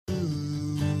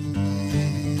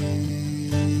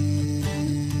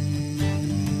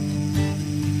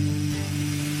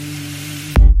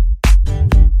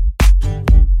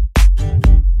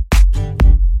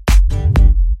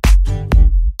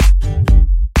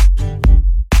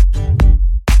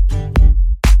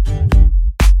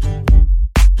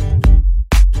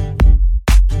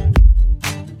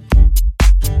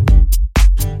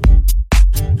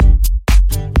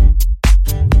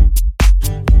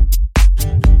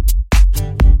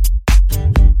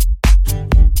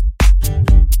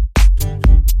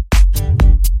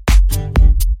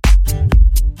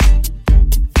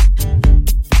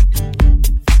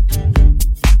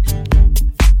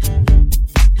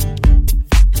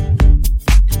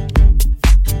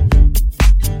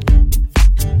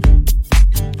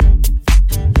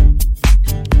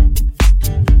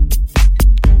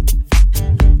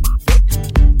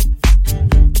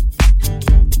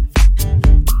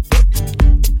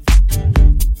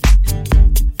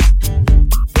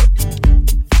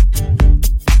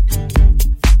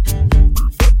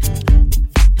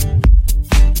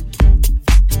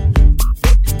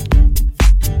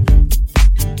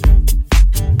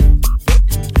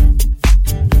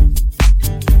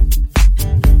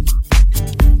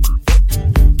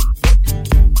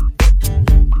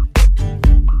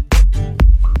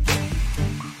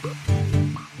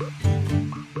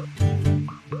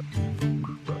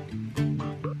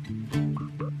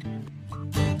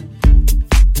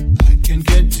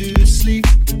sleep.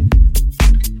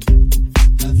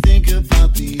 I think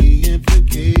about the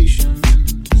implications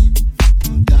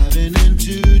of diving in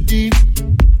too deep,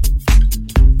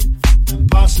 and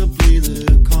possibly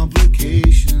the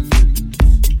complications,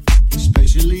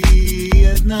 especially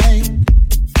at night.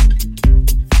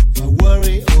 I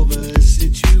worry over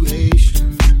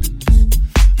situations.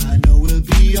 I know we'll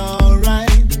be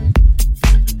alright.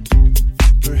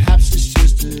 Perhaps it's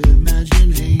just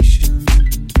imagination.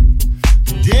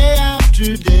 Day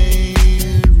after day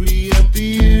it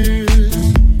reappears.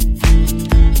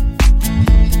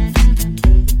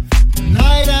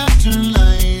 Night after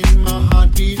night my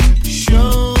heartbeat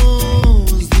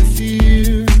shows the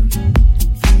fear.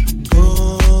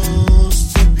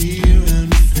 Ghosts appear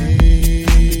and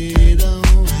fade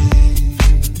away.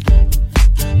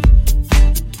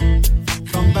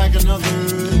 Come back another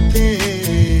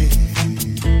day.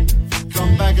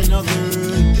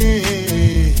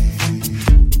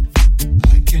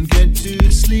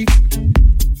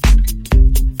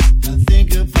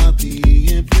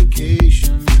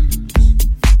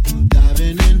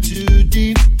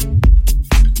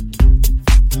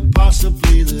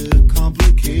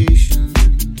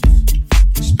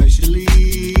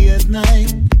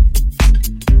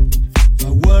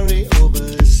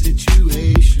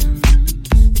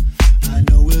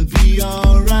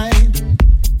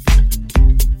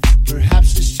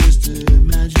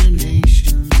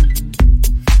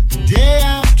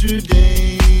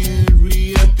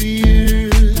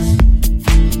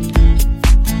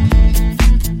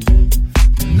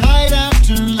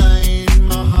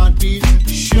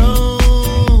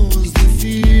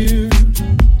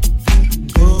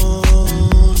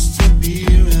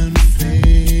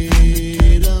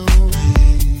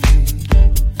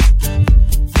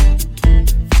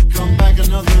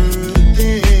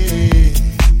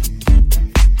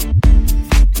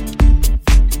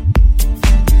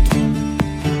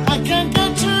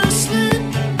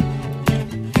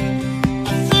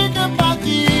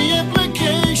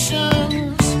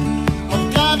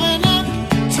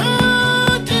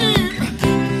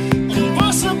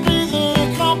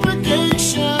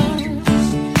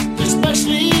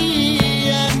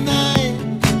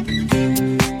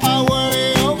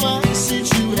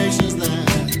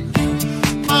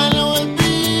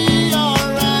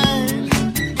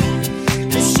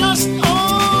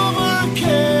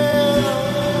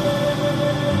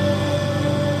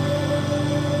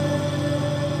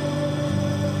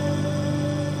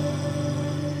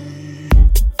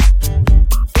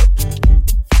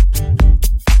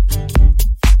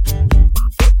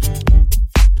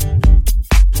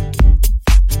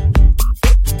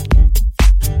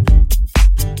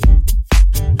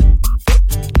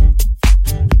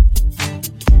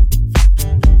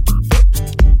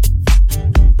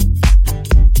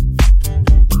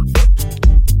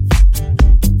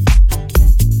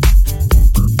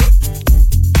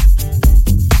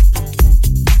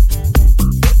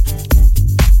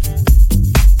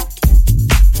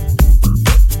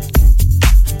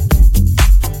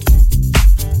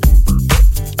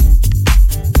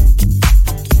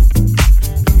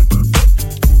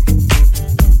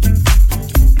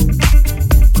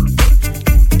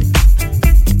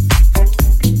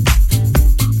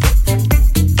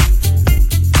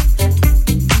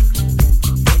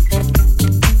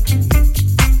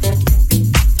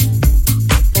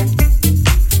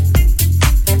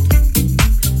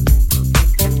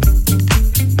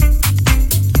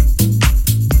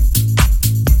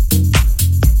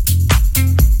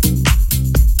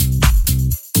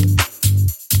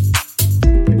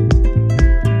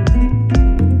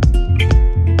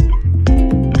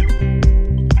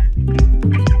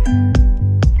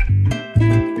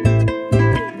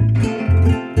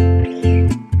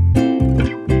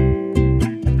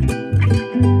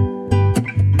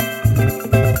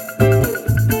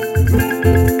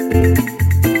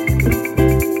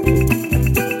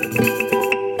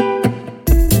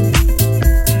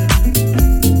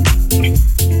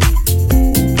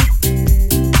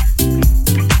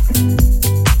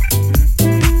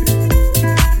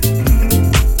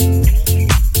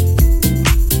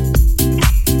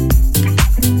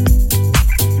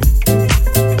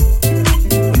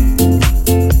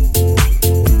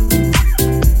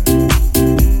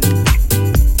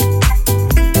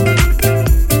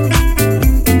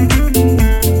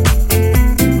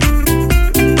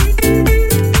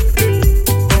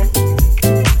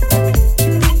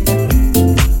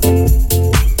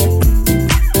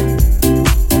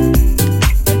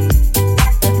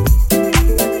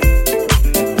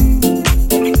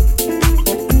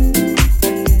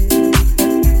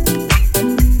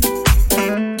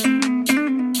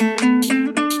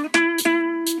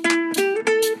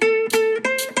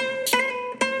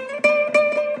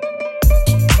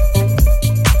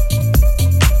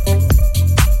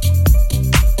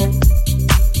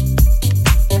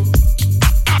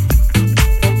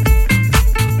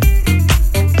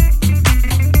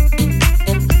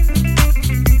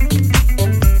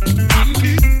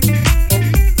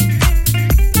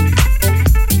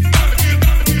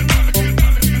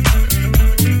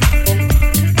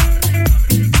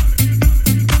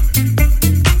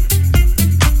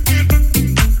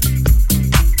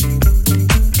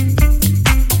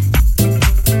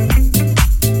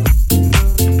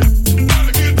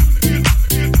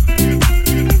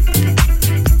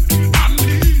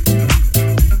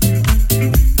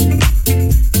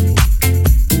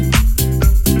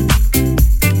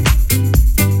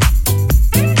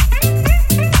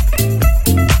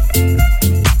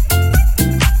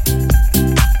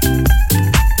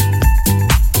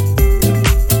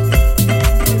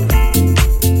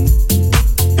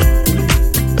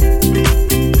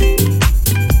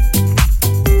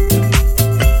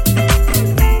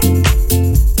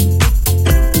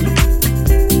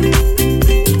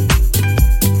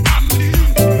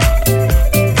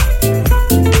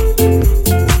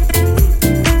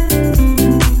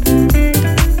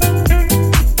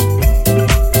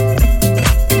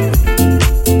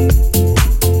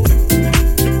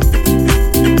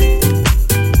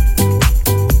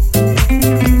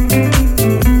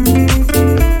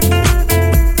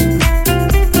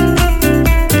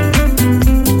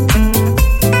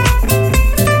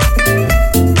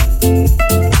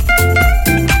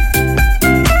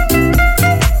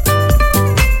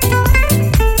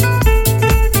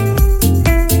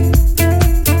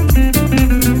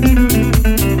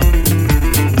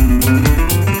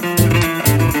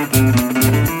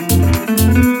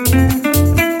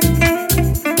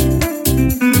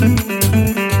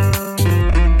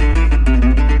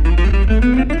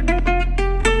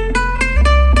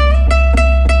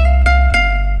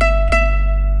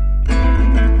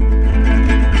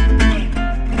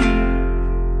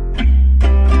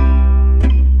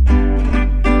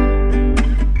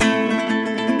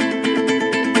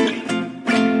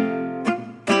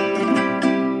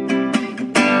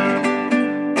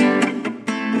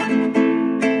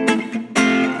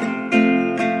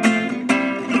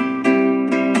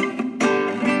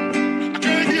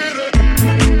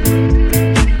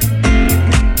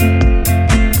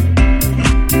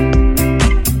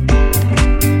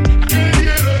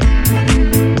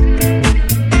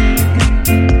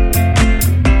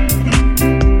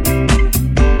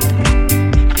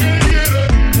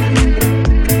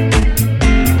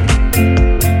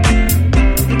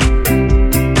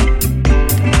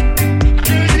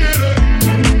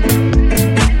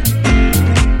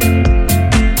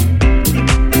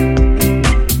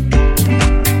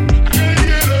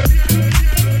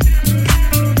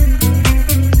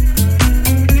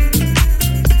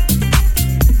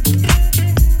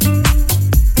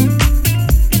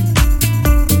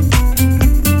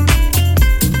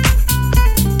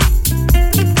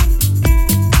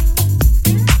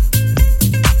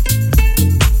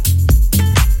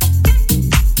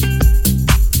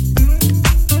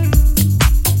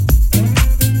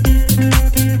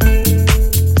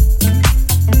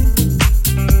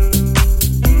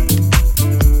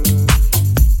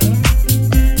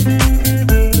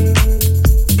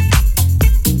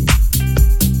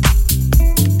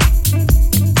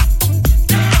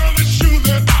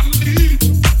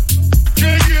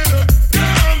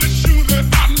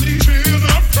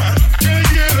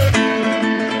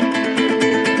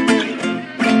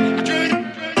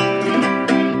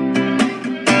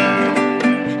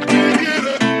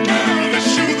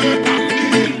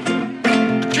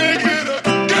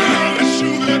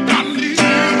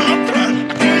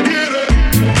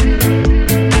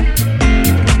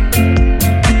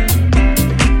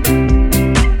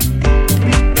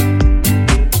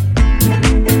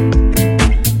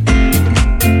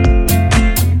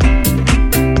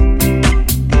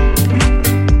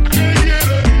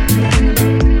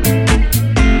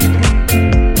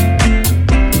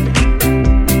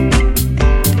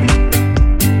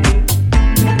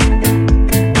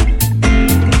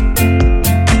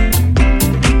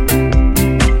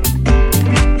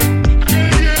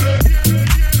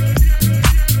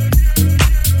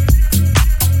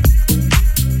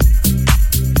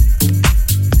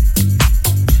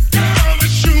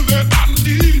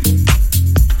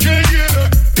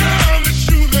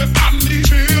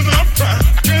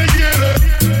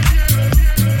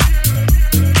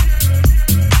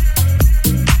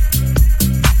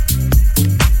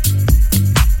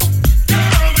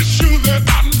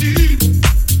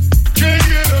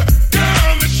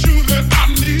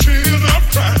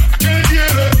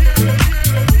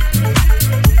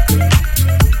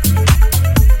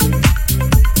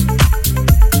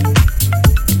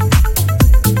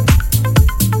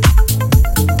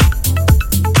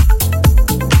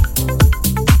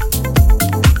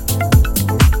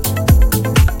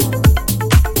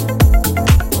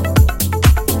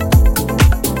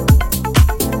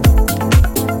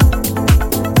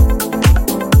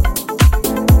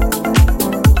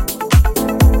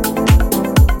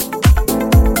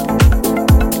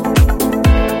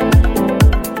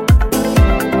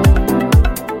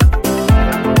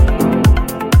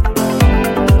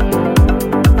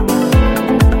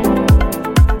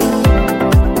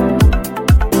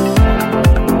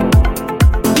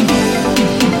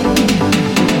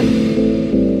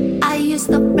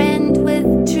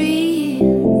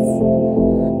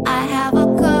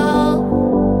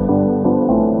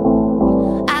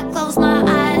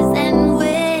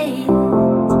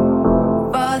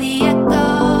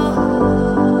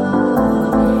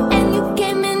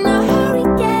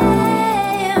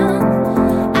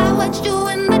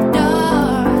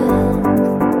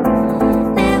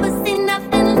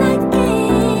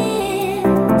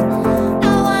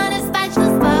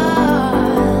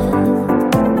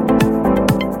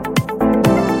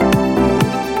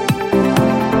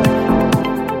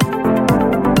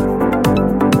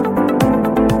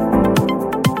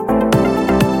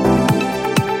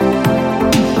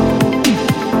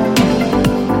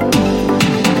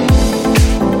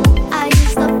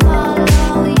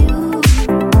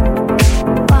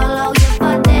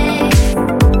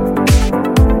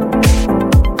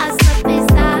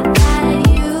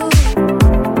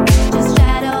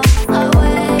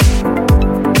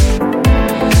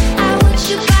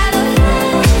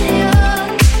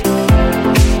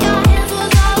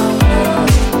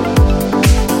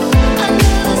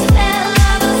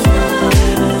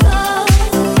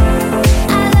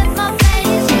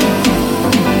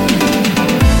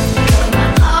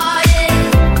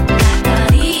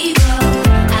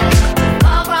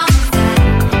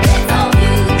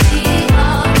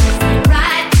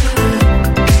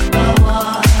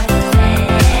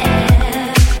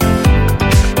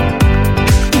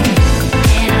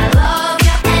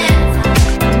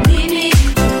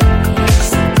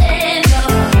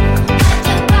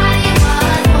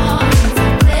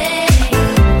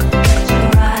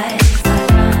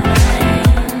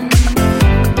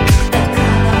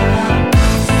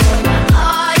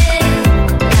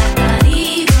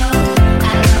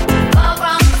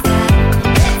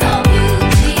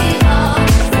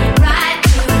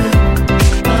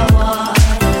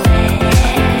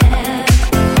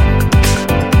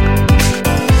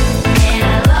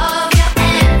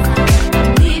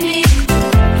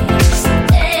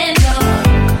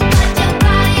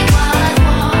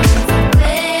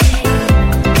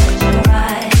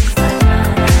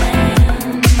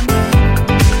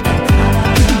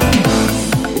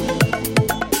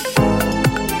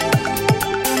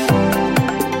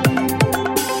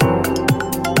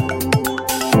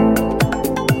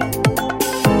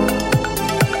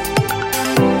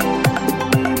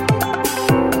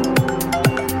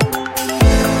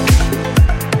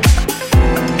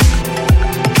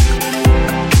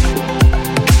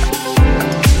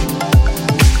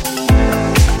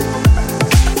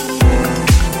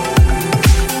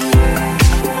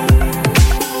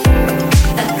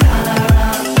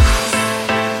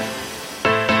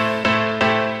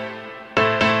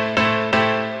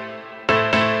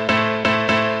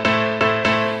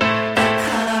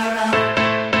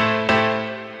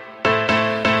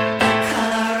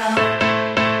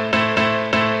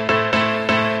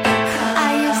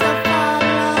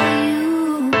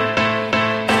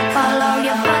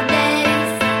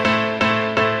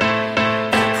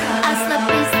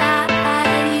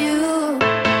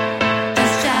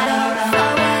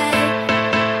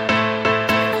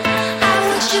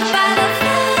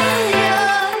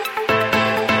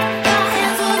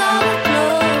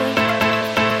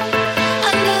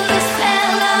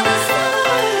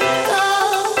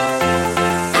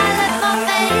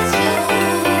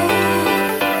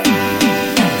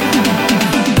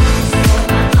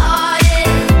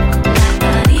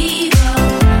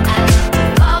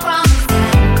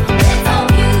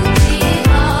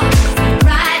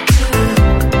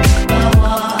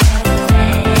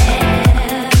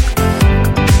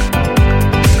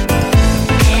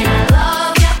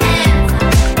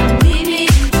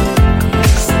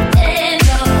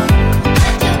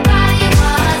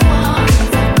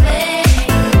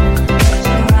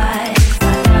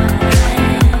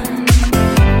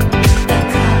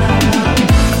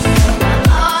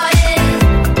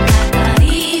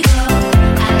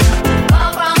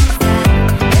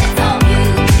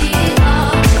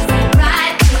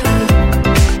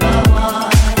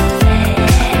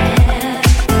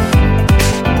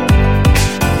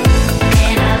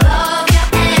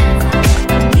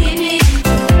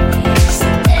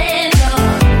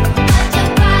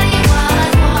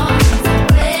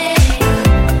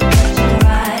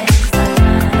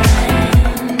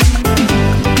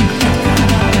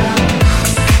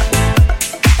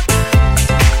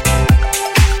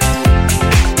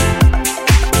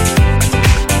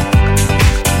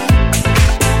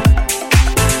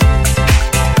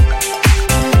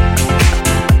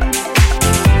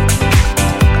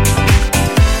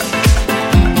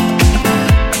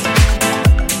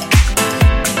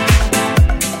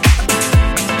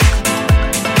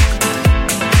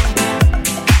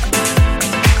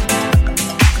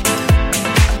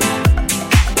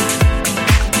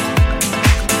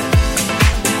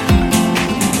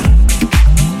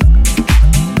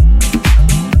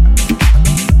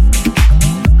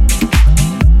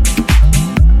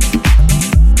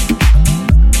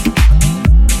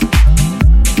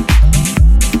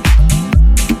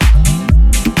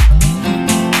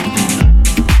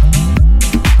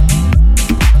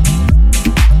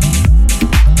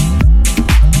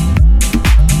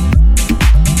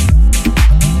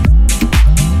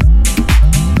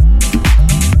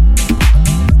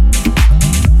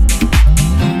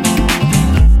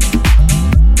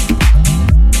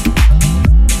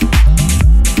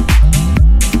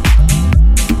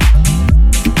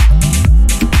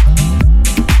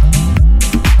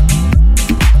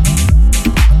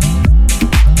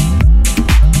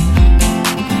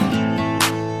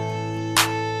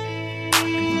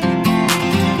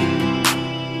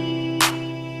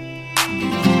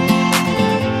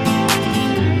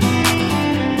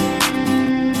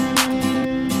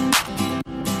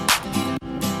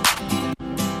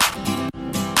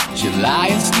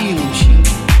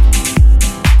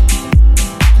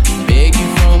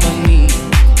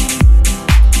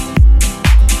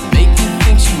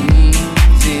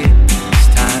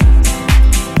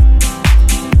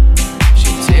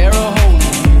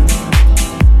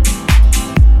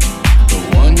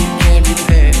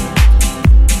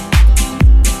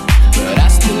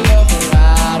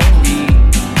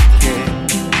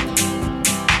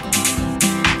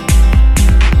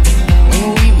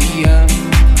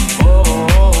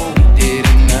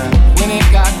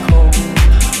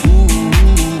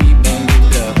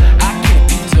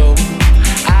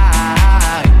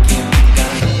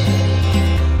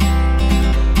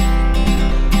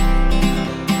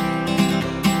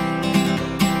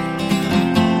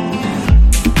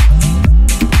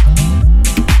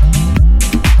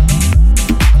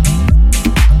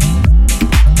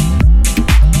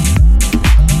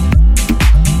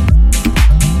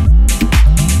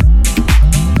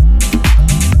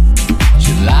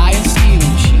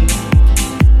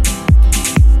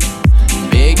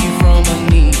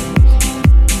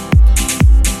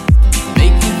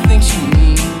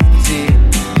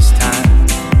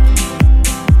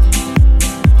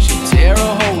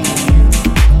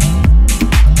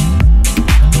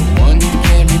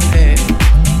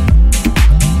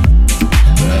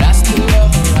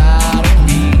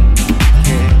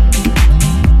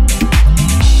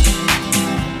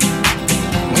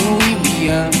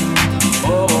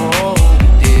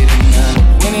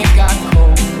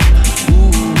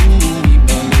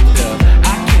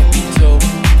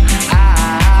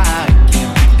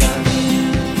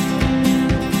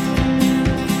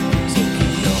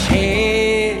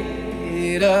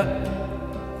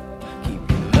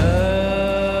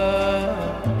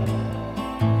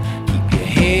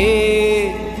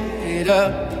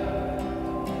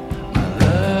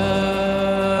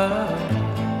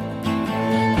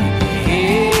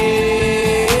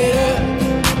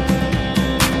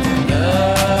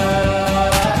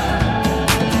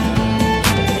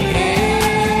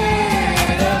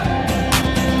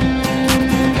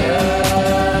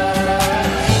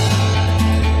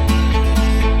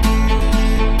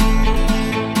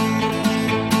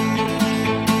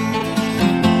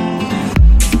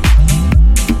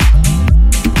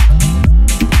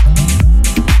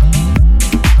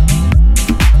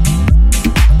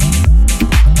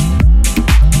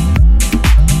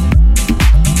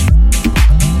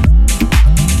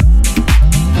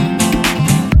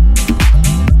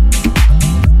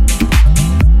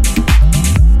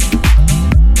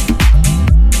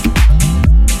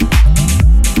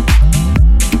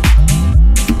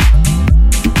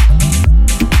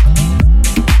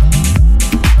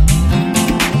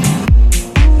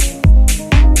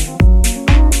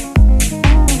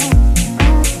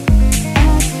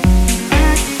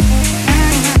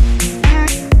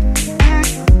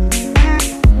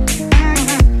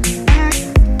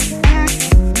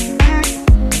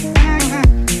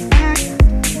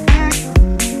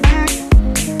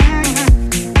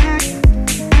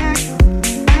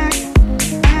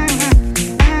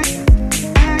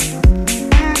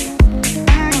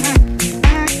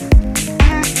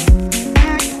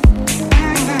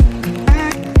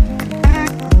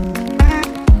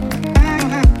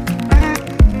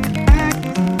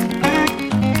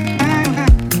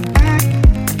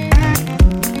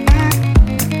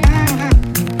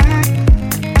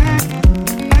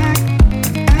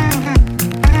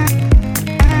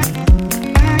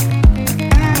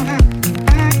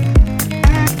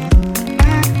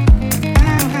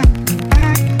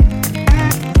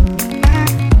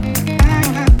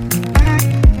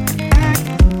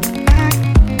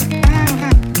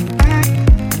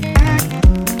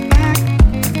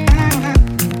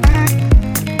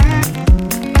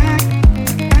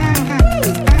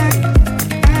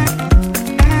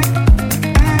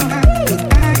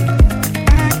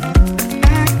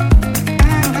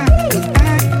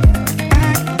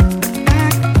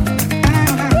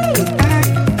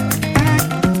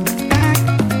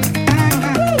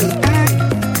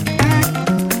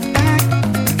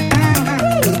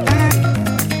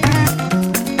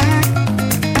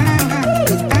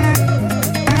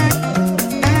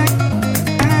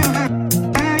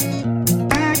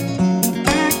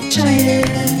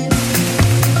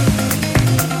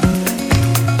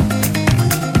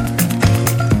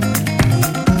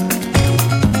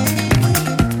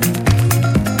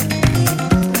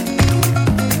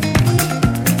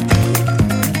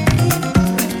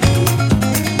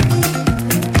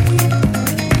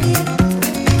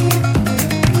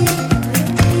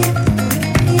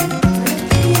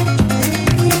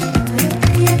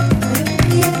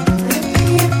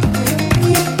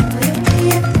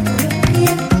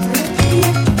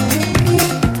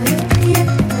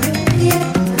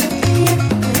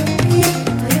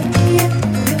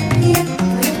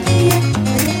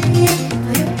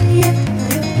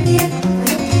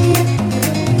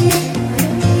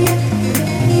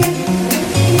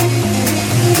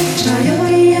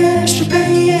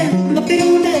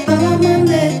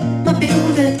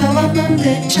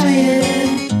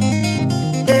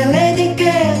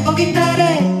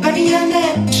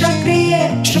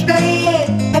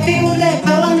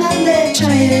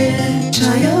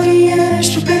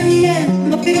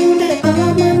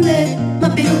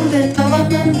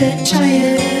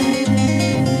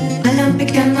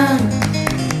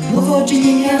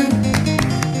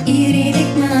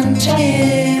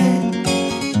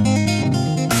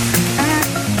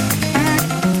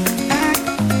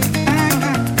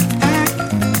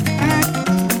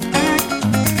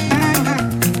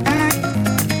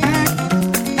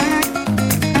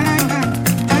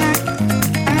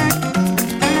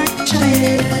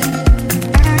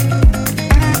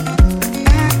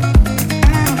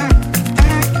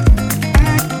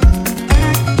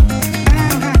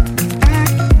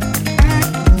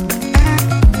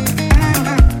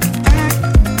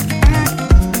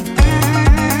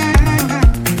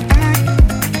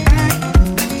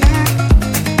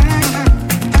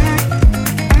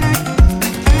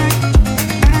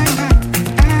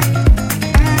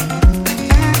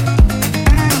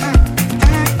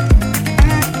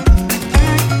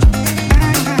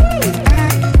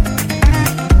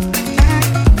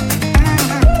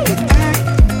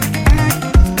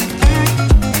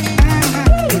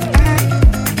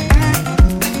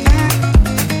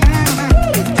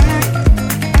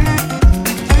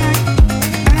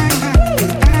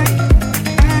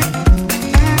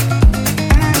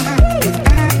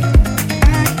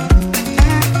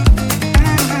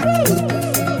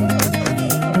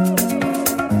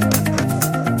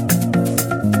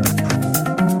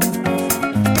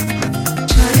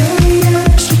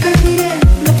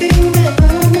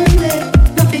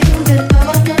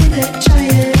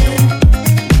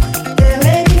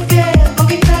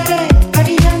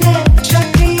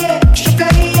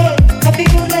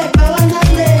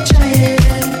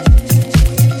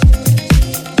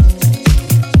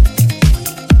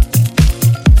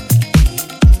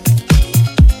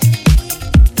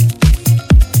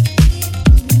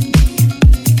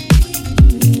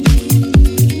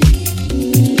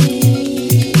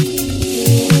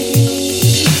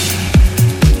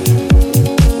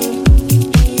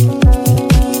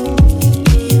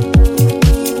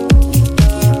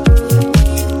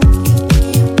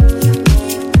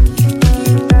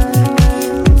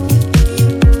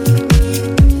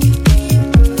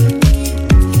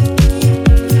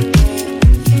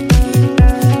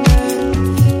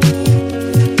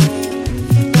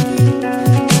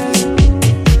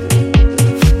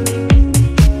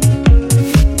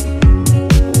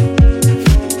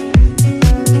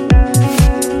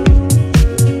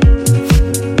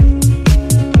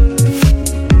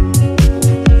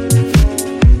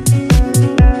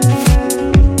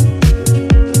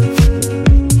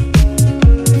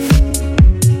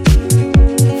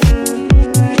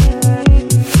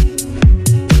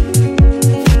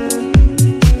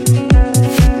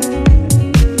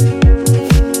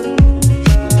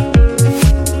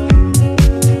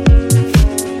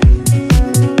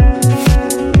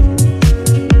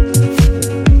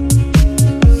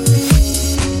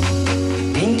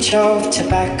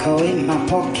 tobacco in my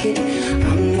pocket.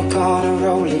 I'm not gonna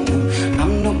roll it, no.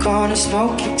 I'm not gonna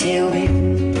smoke it till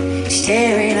we're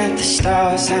staring at the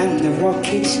stars and the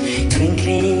rockets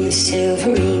twinkling in the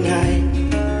silvery night.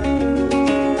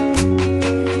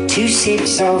 2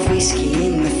 sips of whiskey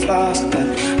in the flask, but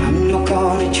I'm not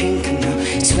gonna drink them, no.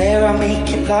 Swear I'll make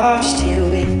it last till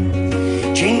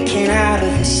we're drinking out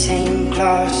of the same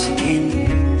glass again.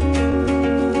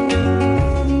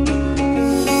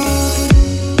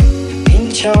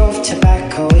 Pinch of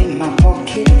tobacco in my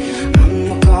pocket. I'm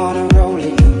not gonna roll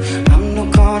it, no. I'm not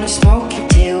gonna smoke it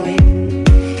till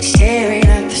we're staring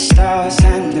at the stars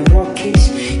and the rockets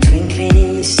twinkling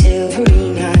in the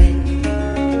silvery night.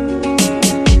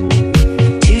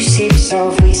 2 sips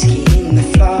of whiskey in the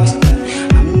flask, but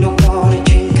I'm not gonna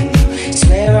drink them, no.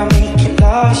 Swear I'll make it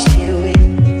last till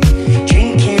we're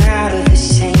drinking out of the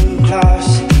same glass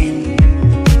again.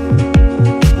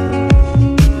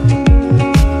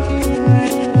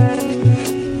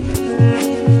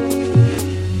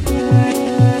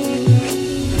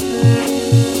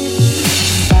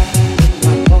 Back in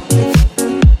my pocket.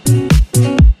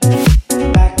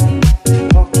 Back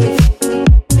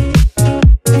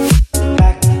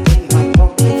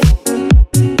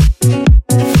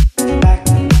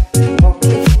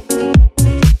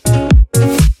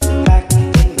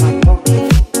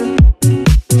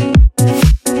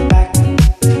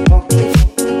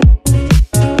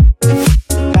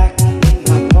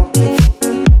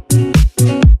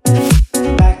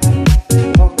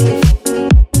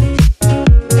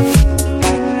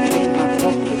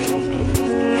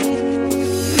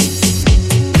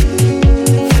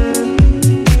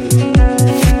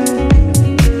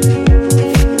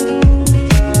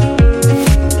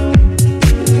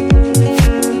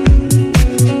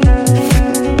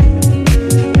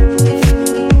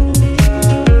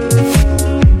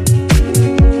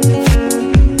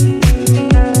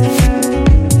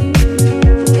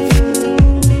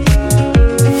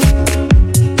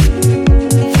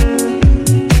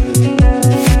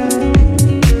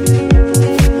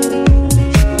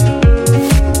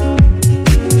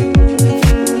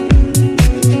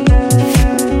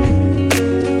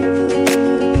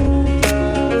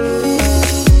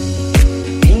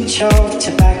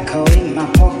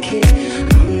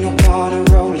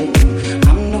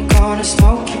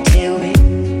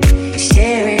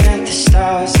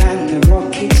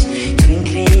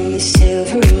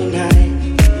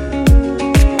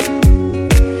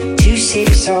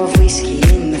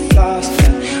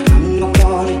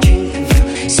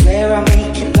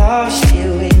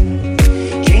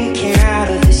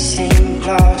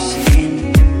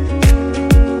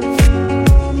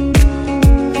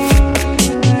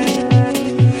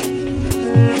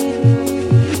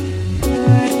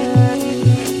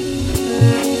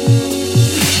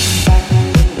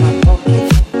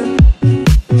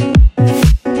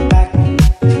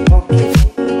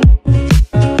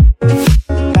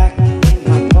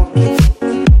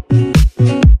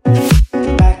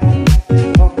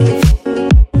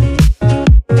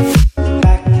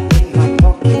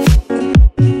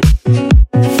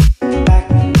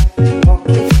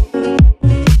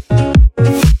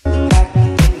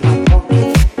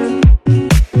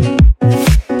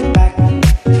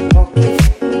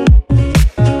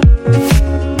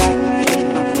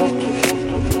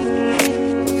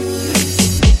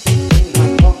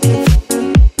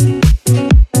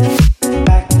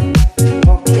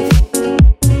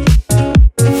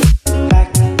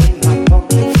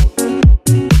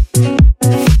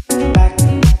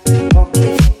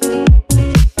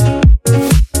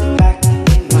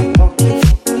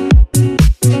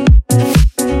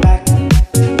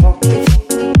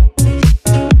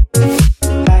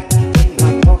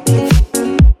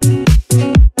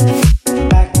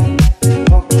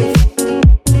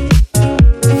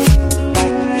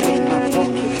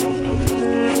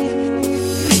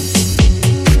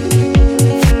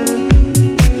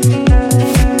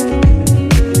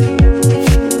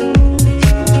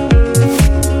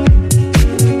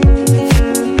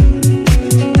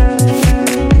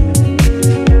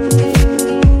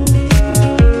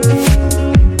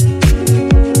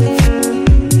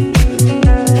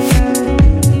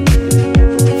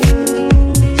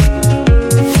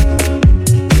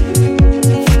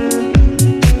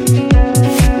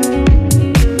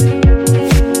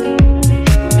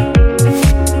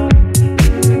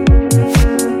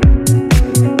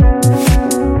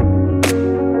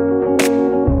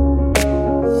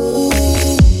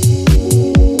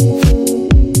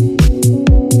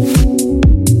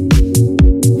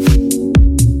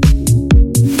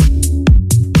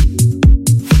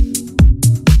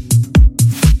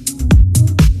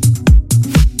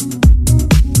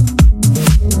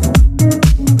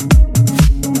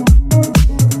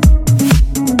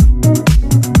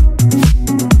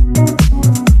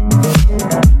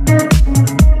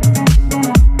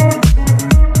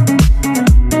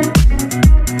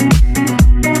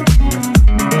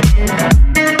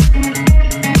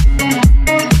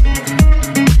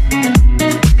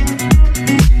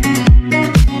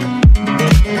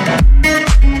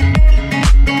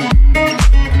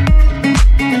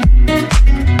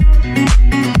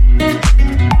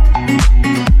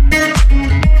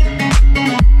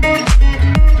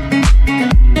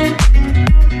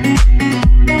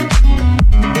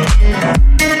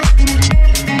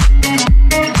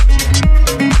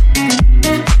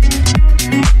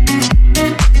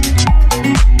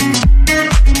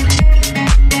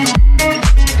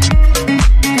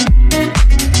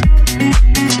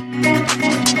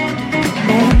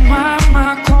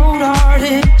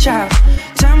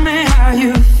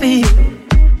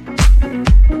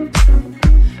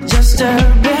a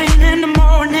rain in the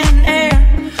morning air,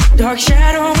 dark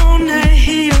shadow on the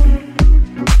hill.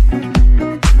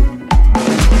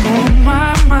 Oh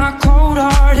my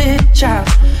cold-hearted child,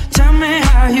 tell me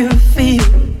how you feel.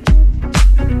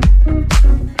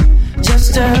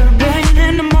 Just a rain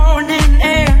in the morning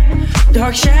air,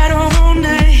 dark shadow on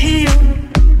the hill.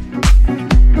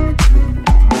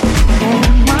 Oh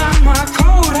my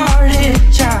cold-hearted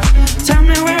child, tell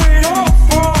me where it all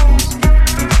falls.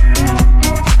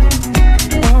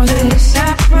 All this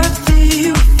apathy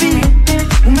you feel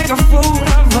will make a fool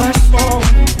of us all.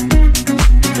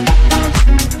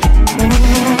 Oh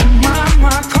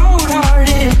my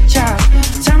cold-hearted child,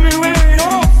 tell me where it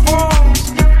all falls.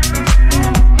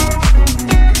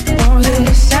 All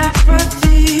this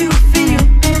apathy you feel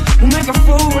will make a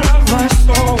fool of us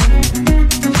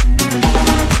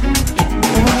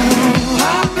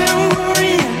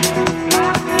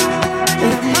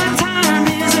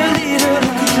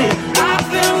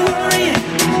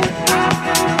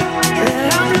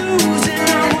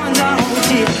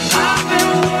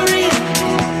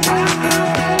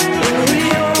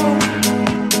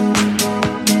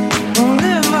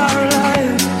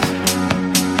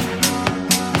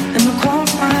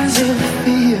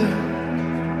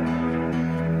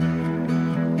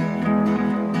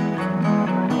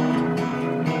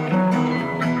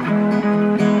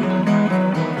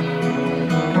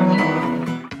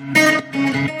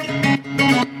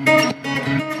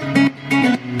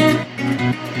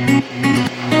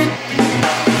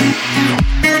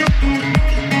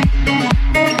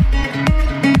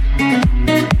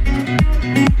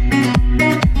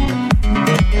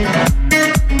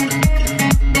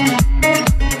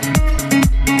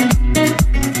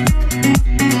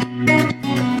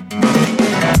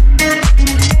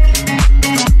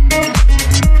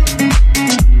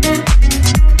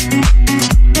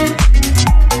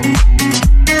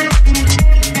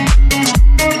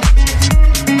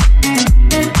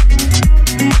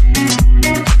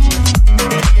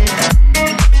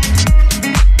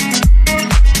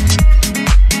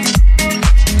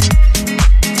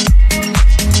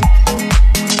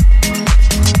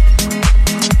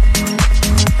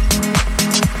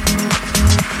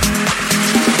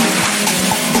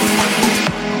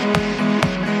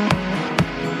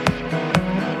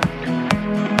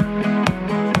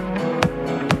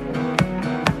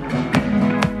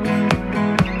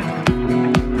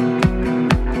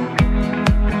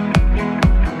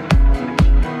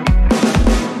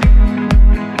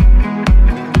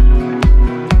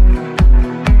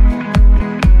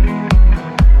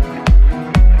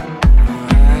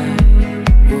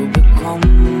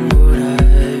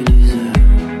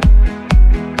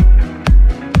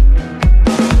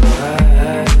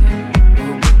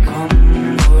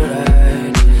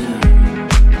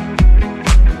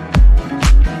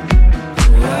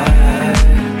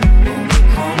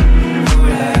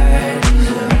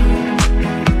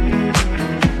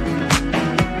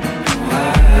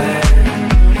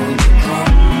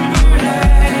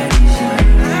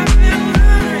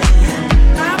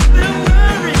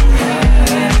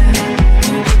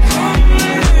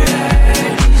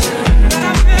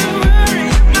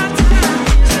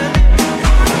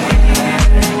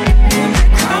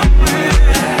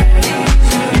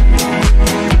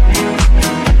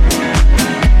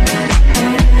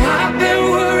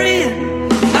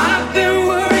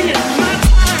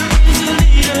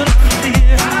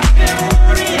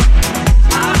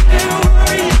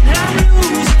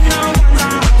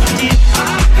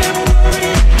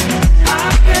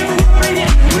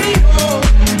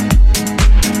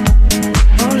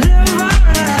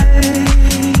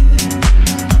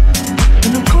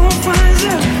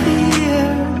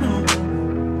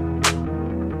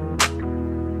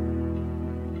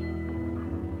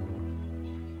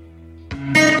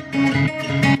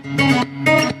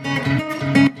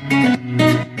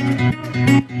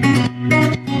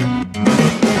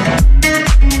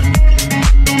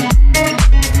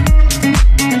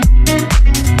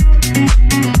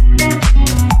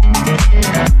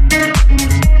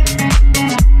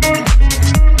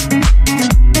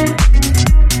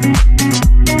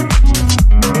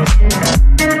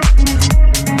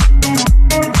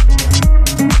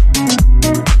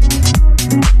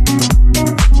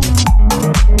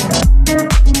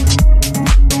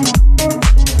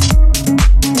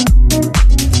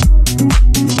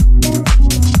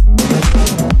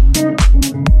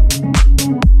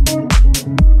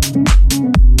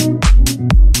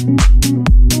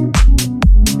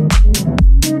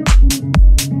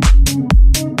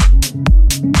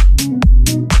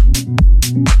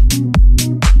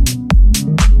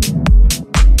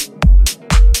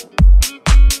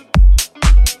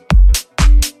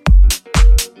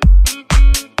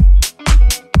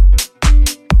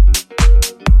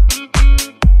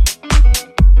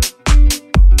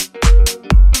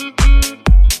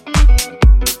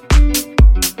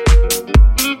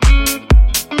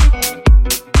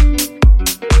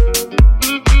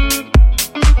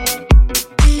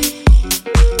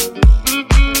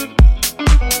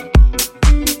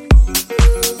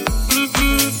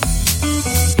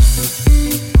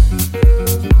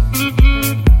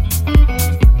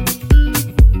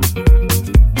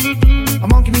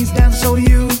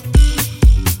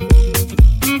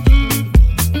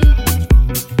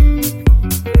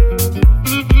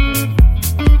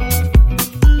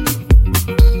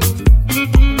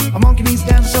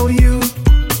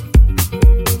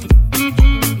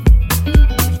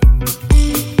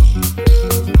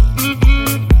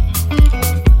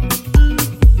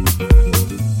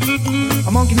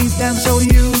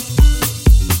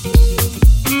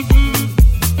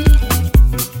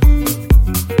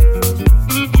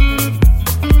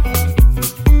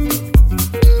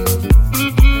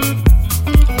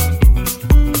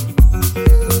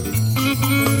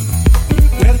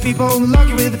people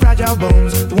lucky with the fragile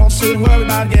bones, the ones who worry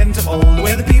about getting too old.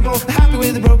 We're the people happy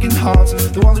with the broken hearts,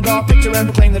 the ones who draw a picture and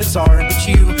proclaim that it's art. But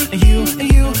you, and you,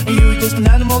 and you, and you, just an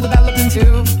animal developed into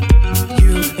you,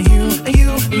 and you, and you,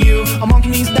 and you. A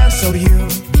monkey needs to dance, so do you.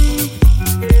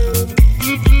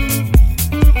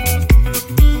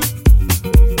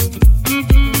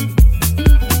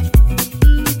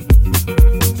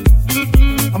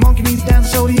 A monkey needs to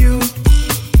dance, so do you.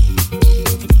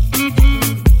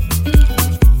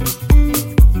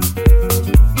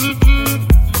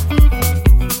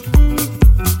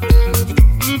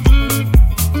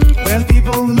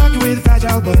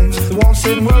 The ones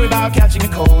sit and worry about catching a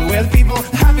cold. We're the people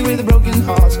happy with the broken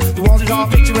hearts, the ones who draw a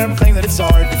picture and proclaim that it's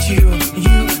art. But you,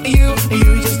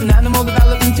 just an animal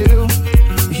developed into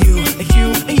you,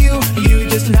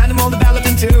 just an animal developed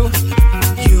into you,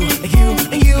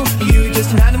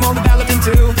 just an animal developed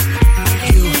into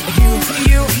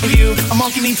you. A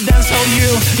monkey needs to dance, so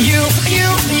you,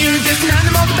 just an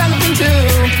animal developed into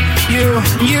you.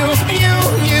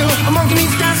 A monkey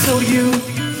needs to dance, so you.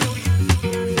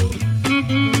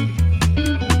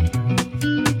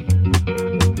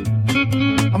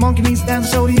 A monkey needs to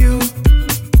dance, so do you.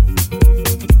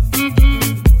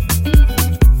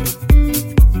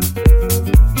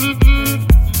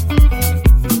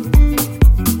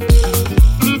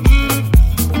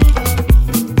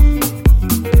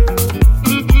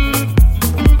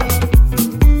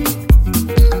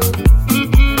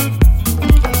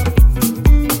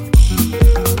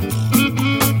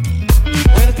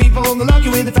 We're the people lucky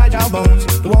with the fragile bones,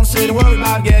 the ones sit and worry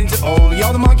about getting too old.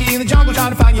 You're the monkey in the jungle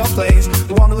trying to find your place,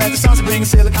 the one who let the sunset bring a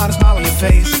silly kind of smile on your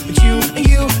face. But you,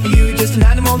 just an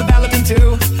animal developed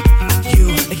into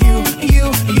you,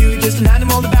 just an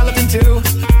animal developed into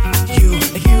you,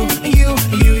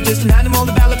 just an animal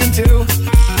developed into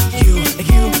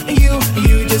you,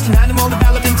 just an animal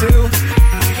developed into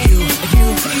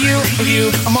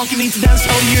you. A monkey needs to dance,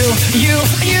 so you,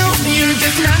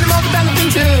 just an animal developed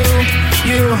into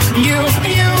you.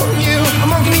 A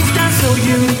monkey needs to dance, so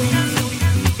you.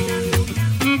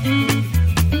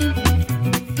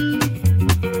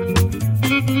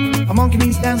 A monkey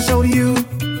needs to dance, so do you.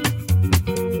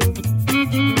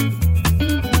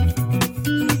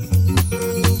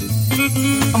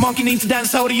 A monkey needs to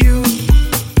dance, so do you.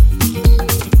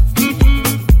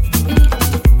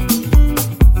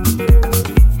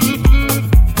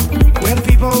 We're the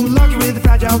people lucky with the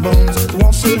fragile bones, the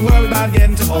ones who worry about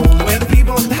getting too old. We're the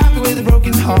people happy with the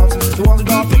broken hearts, the ones who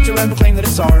draw a picture and proclaim that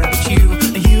it's art. But you,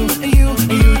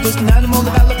 just an animal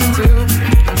developed into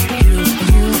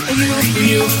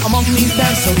you. A monkey needs to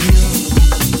dance, so do you.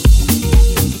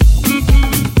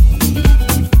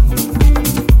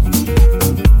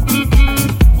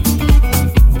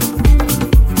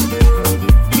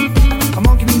 A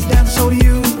monkey needs to dance, so do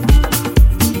you.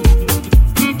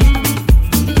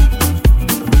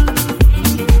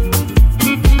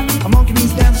 A monkey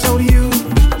needs to dance, so do you.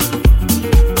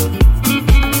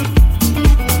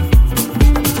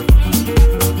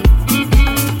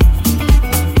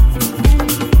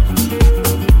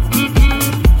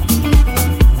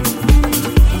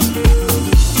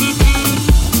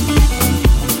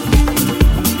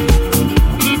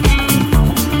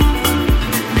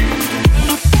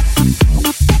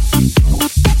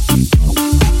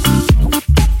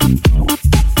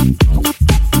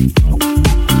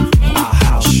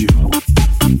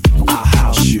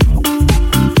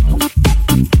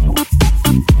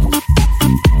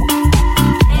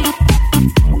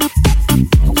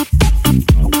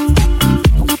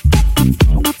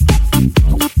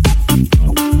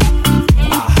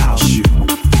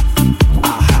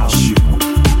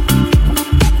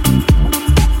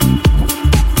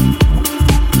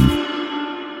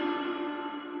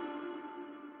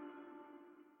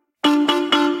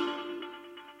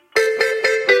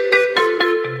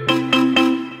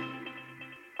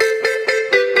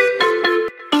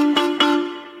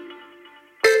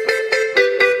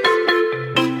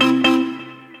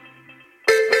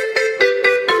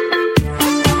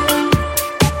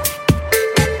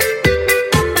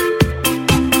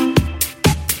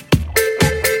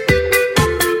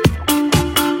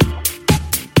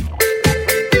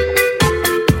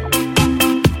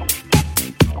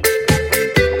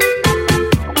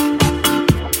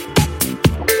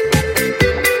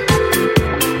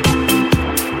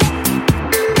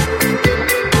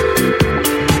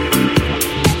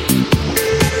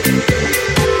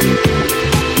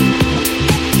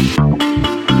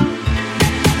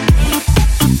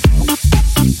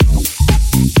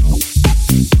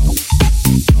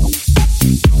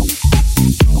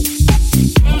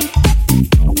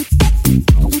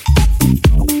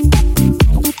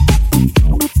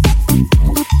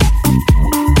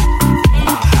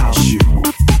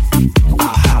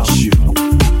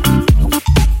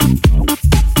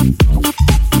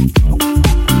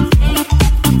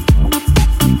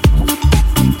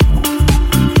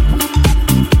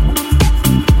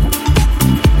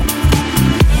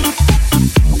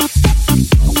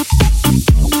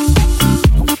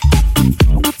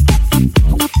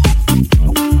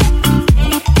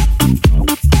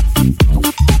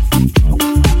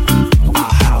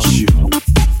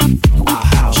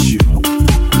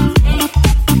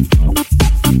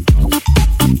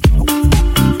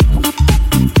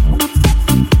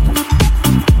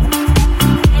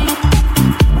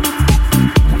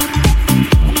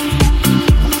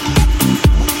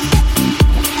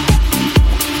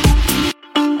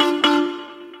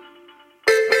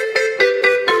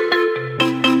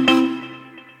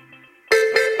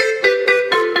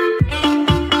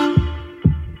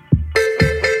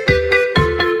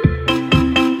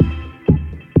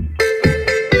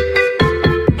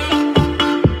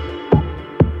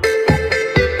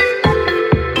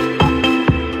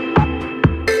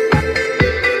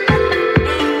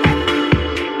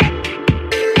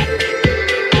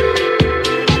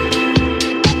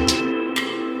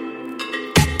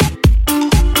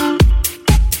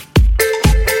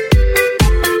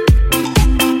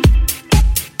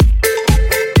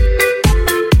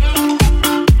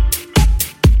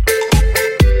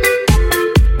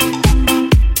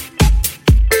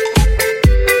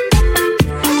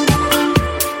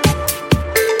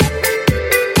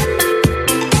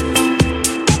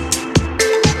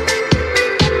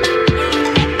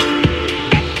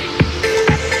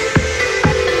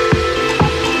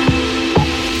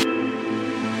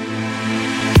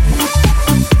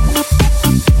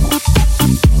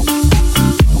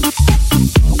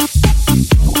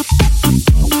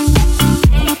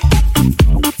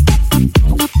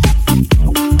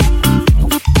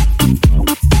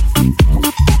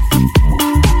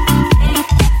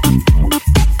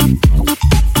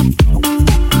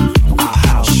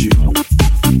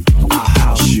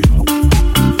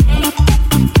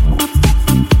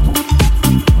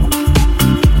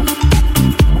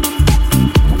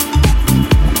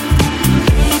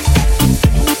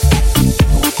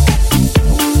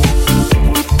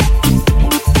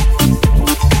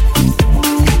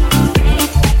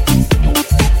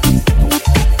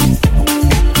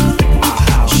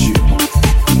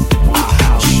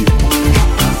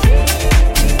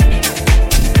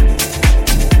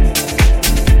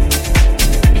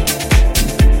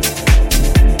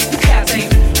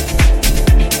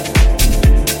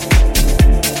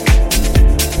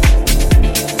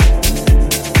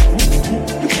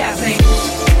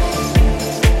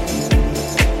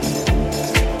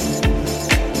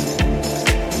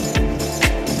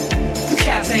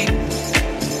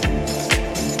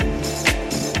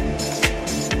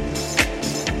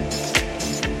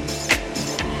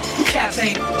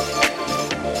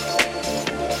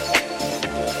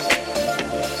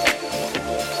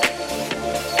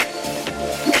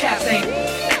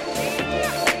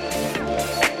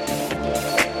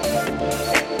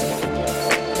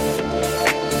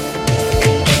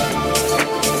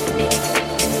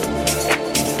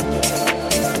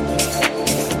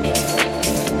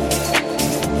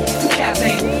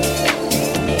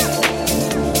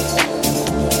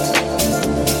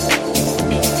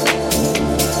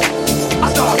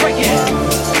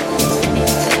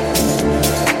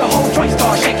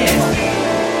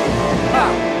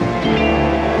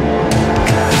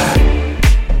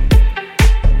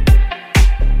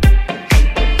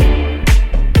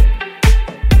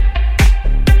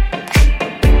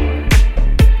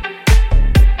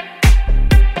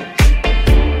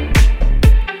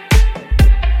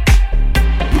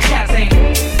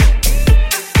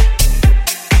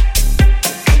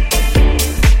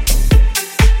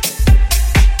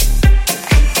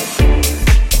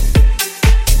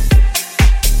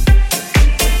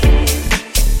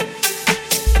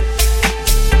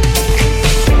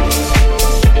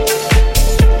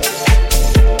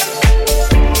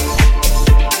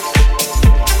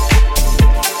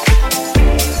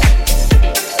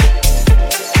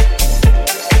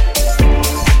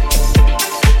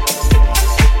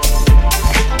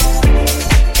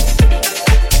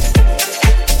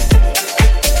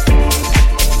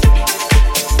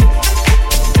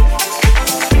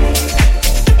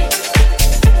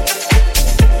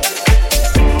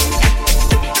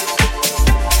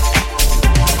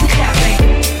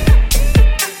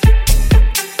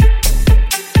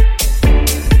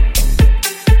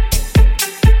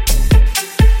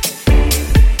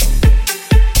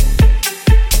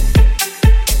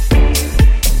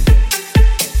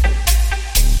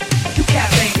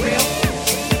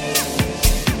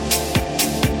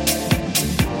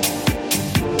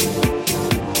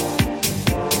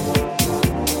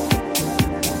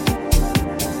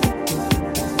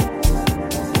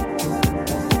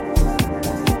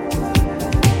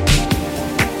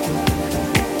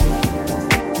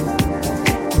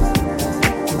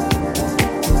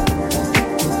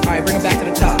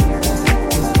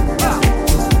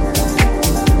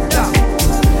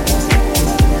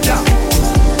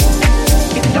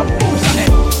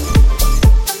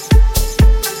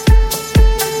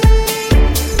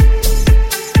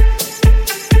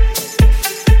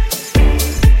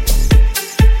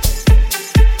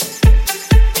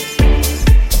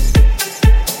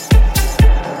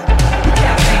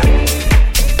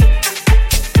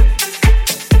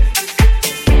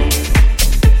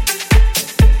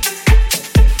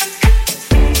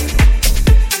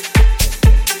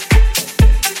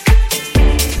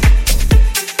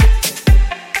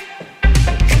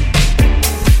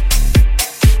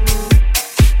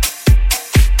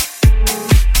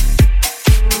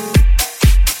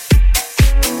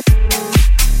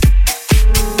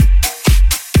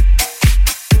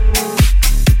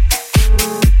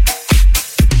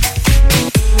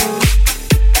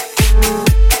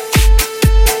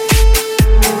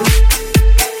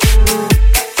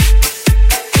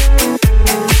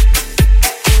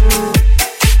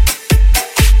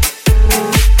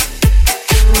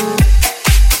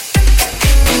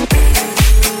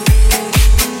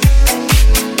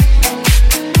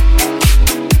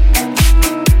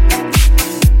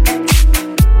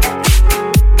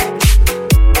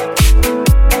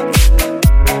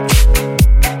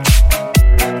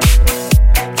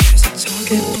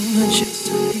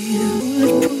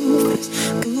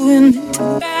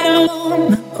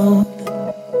 on my own,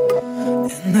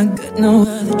 and I got no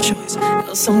other choice,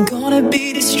 else I'm gonna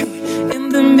be destroyed in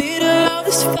the middle of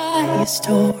this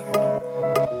firestorm.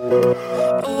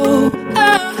 Oh,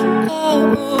 oh,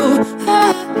 oh, oh,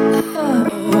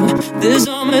 oh. This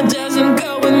armor doesn't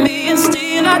go with me, and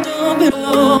still I don't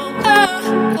belong. Oh,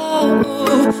 oh,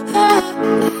 oh, oh,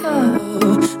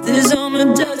 oh. This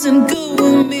armor doesn't go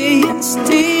with me, and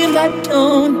still I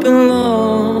don't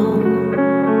belong.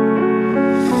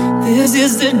 This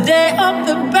is the day of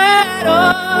the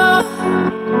battle.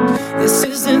 This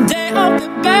is the day of the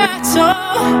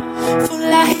battle. For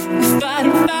life, we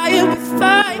fighting fire with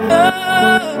fire.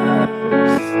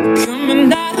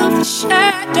 Coming out of the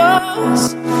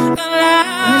shadows.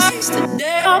 Alive. This is the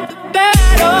day of the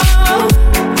battle.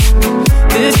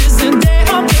 This is the day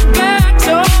of the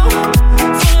battle.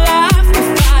 For life, we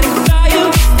fighting fire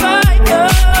with fire.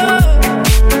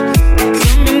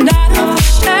 Coming out of the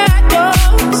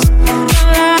shadows.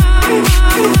 Alive.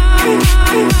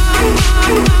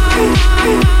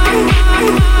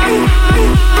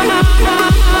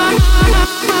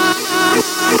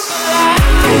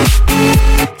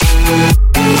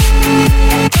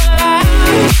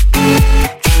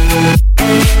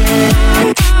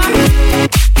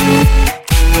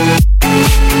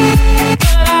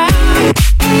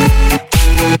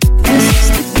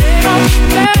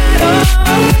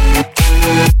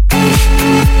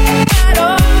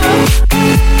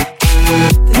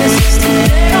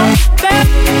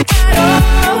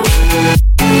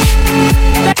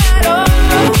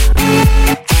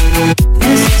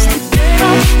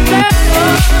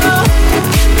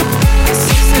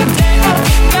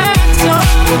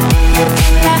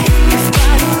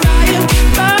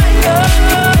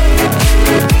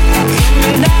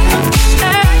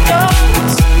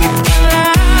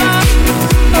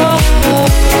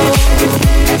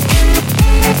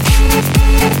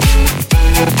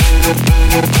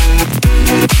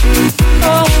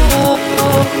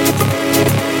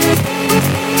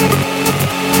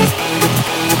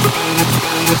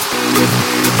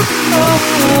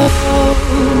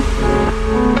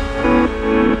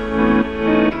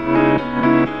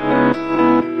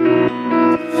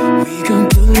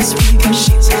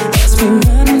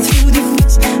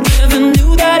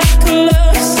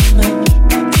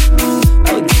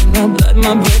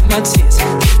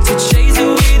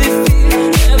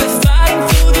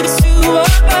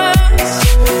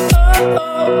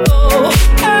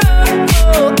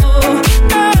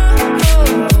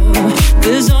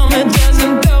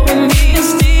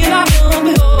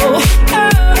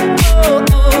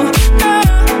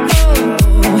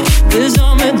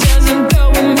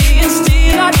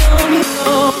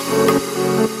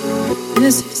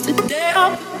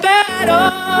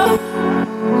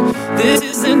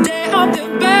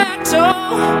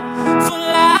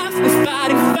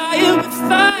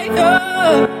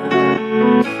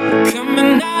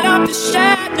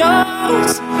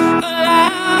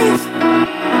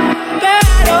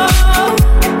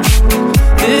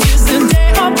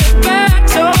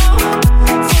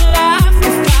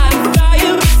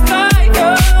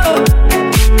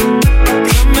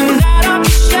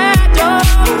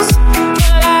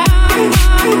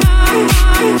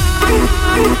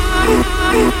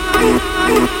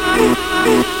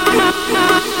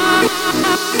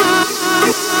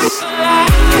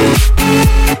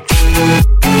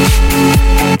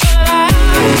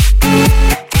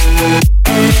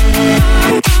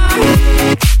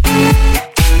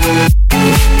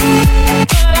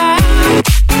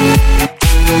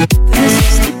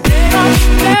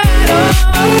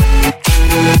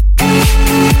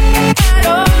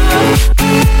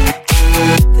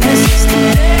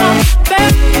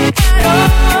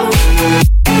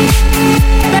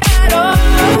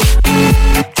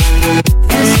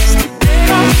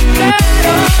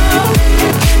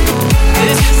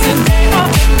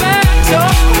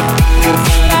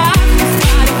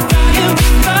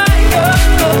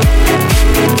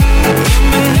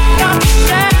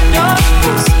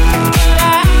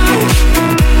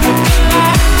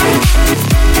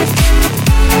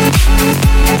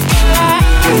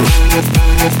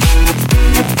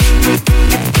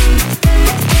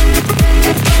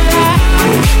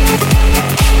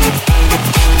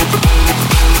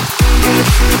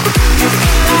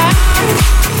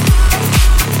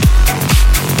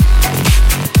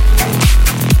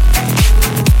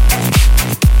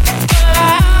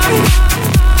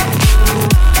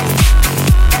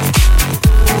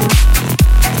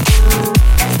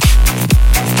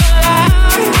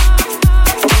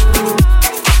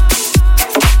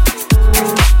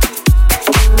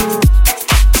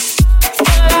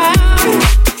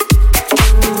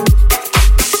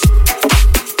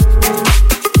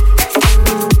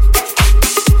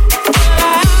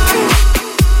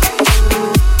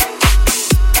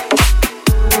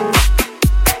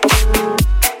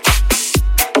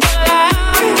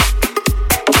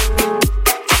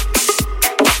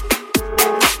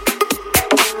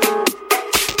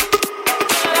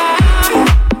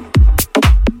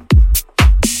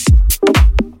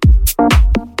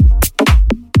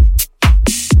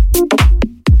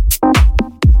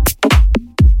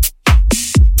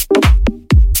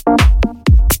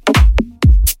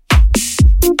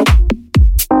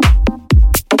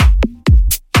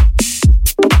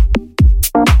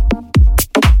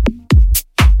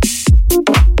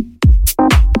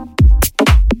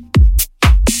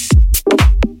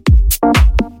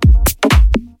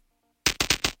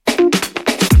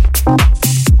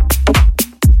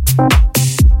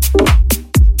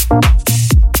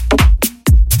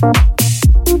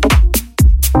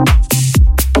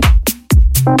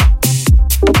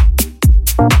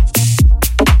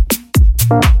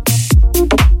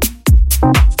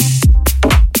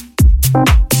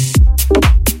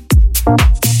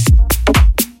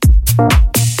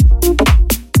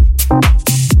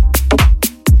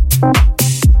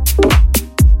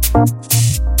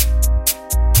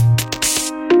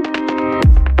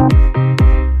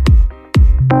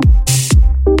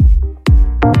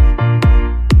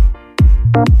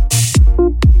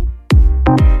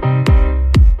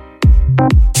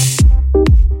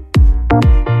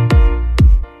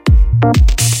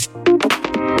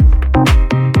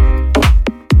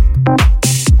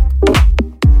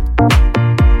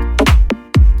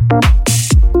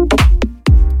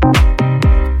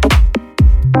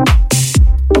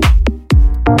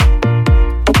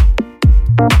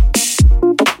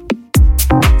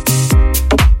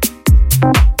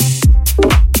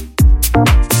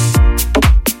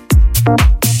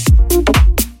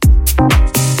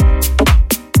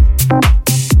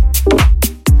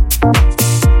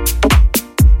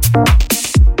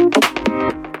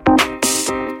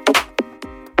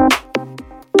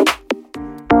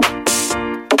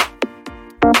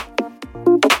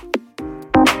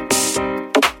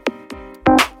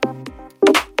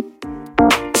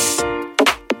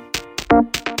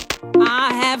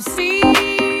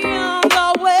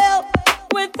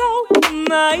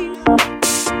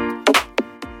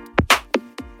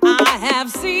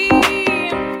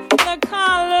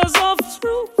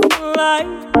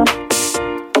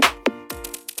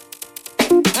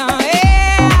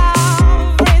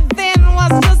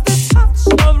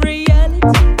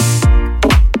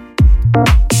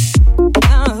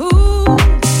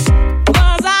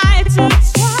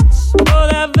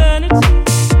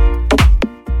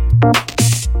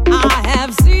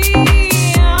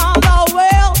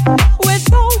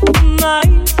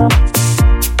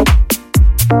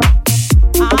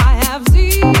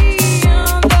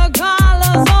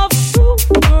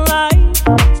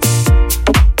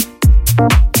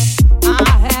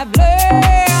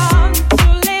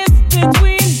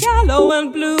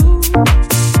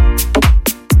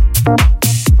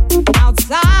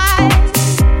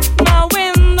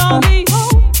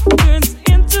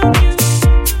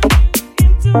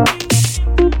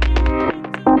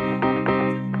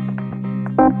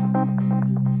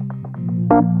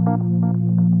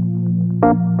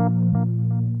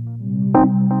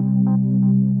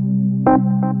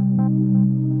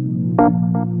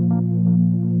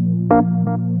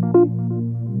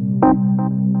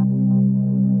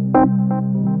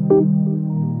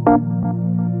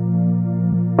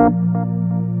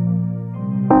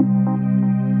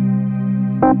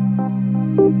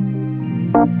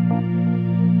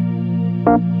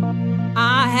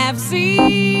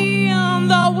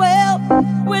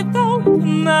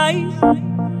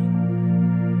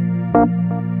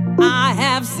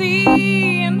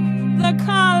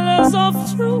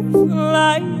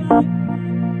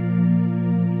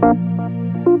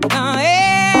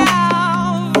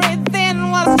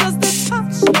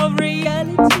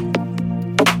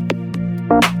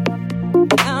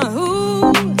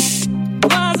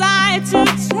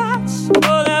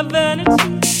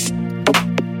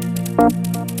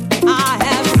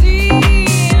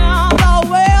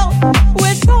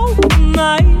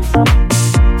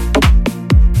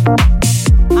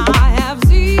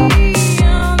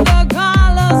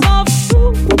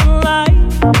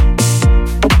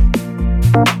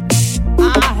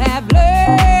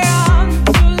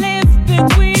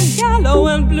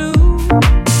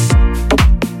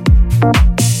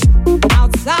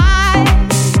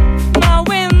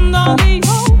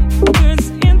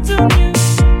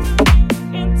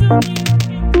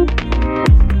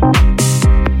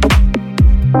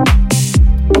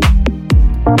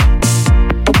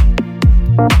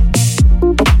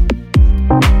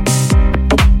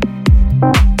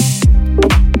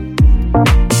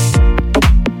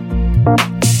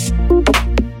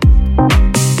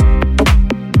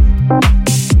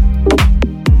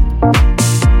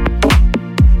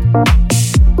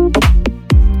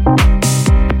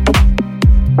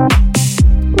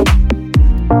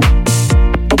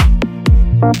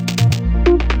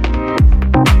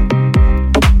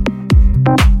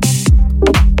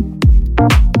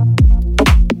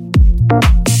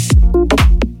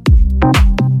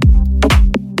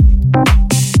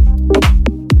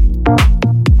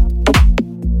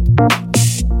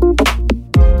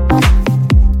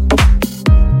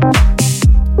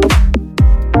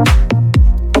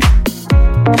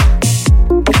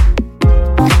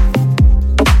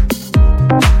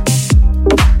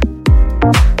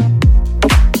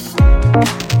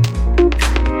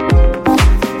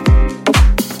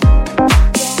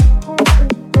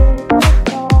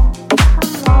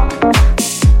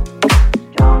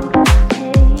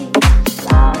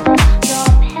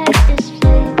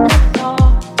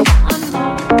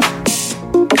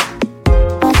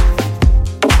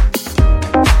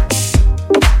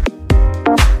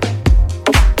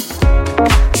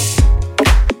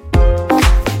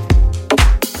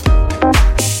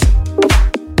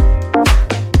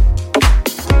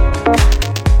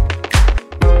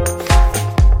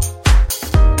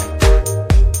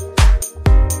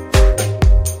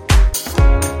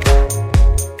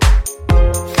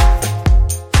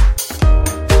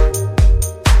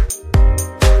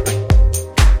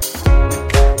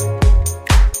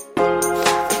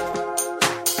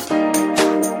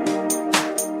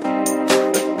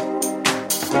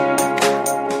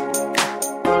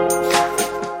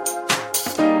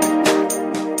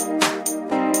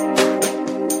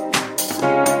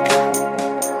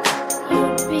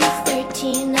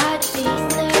 13, I'd be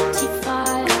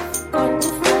 35. Going to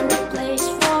find a place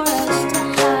for us to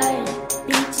hide.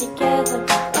 Be together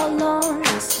but alone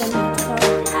as the need for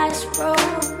it has grown.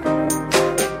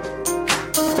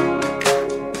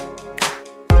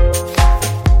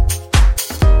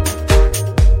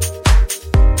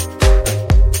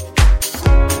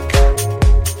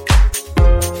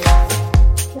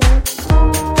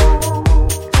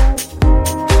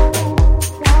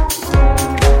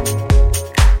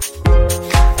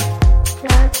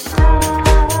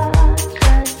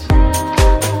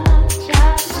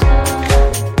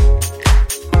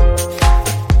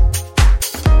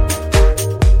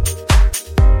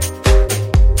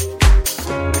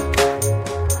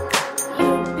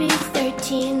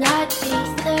 I'd be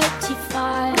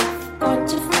 35. Going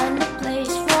to find a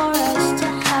place for us to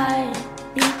hide.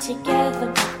 Be together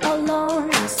but alone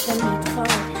as the need for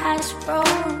it has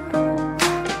grown.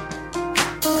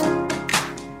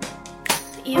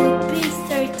 You'd be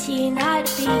 13, I'd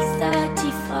be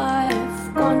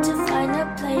 35. Going to find a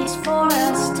place for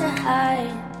us to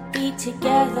hide. Be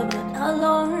together but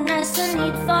alone as the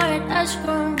need for it has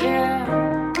grown, yeah.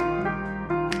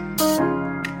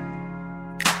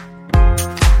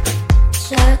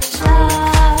 Cha-cha,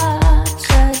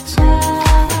 cha-cha,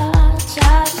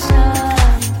 cha-cha.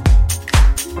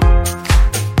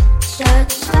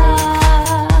 Cha-cha,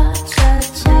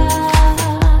 cha-cha,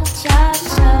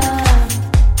 cha-cha.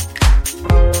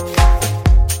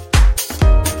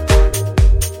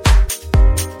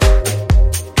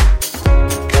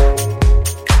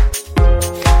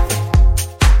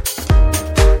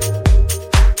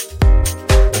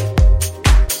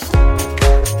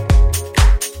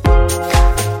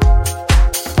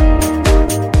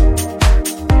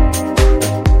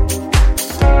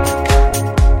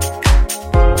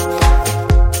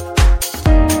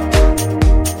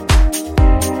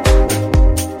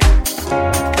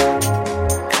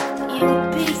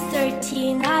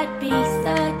 I'd be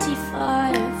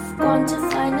 35. Going to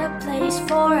find a place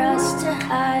for us to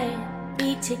hide.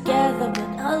 Be together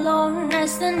but alone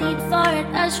as the need for it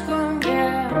has grown,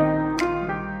 yeah.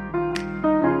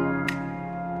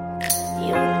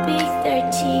 You'd be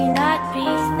 13, I'd be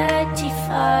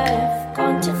 35.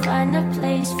 Going to find a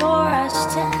place for us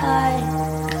to hide.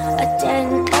 A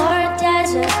den or a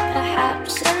desert,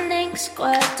 perhaps an ink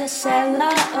squirt, a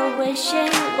cellar, a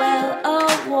wishing well,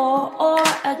 a war or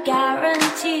a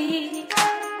guarantee.